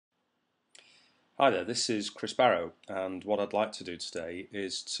Hi there, this is Chris Barrow, and what I'd like to do today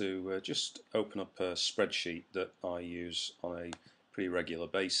is to just open up a spreadsheet that I use on a pretty regular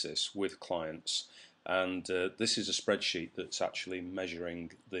basis with clients. And this is a spreadsheet that's actually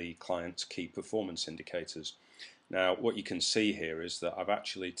measuring the client's key performance indicators. Now, what you can see here is that I've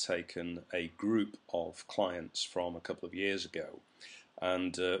actually taken a group of clients from a couple of years ago.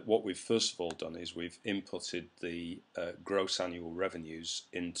 And what we've first of all done is we've inputted the gross annual revenues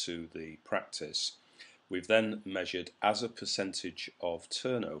into the practice. We've then measured as a percentage of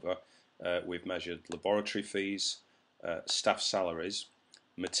turnover, we've measured laboratory fees, staff salaries,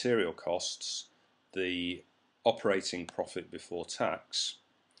 material costs, the operating profit before tax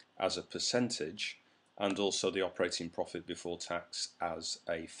as a percentage, and also the operating profit before tax as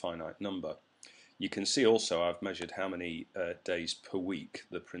a finite number. You can see also I've measured how many days per week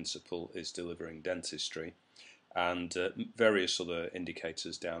the principal is delivering dentistry, and various other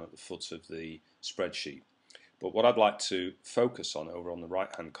indicators down at the foot of the spreadsheet. But what I'd like to focus on over on the right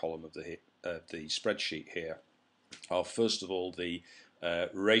hand column of the spreadsheet here are first of all the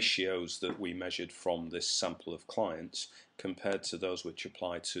ratios that we measured from this sample of clients compared to those which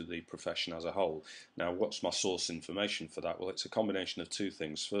apply to the profession as a whole. Now, what's my source information for that? Well, it's a combination of two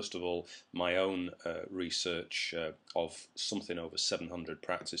things. First of all, my own research of something over 700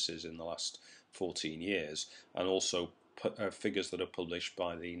 practices in the last 14 years, and also figures that are published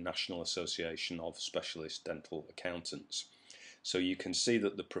by the National Association of Specialist Dental Accountants. So you can see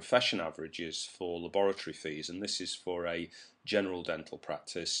that the profession averages for laboratory fees, and this is for a general dental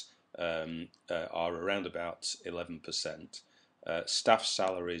practice, are around about 11%. Staff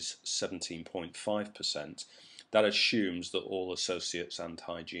salaries 17.5%. That assumes that all associates and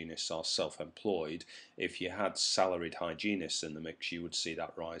hygienists are self-employed. If you had salaried hygienists in the mix, you would see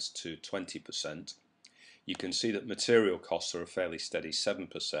that rise to 20%. You can see that material costs are a fairly steady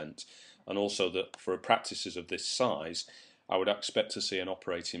 7%, and also that for practices of this size, I would expect to see an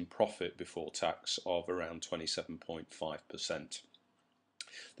operating profit before tax of around 27.5%.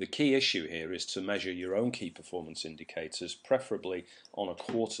 The key issue here is to measure your own key performance indicators, preferably on a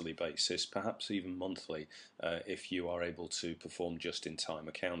quarterly basis, perhaps even monthly, if you are able to perform just-in-time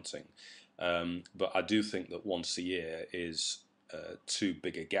accounting. But I do think that once a year is too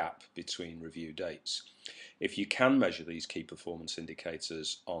big a gap between review dates. If you can measure these key performance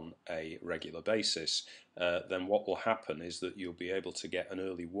indicators on a regular basis, then what will happen is that you'll be able to get an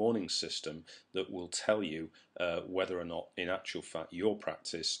early warning system that will tell you whether or not in actual fact your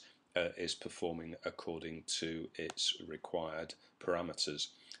practice is performing according to its required parameters.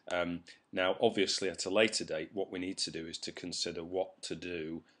 Now obviously at a later date what we need to do is to consider what to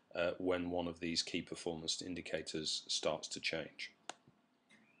do when one of these key performance indicators starts to change.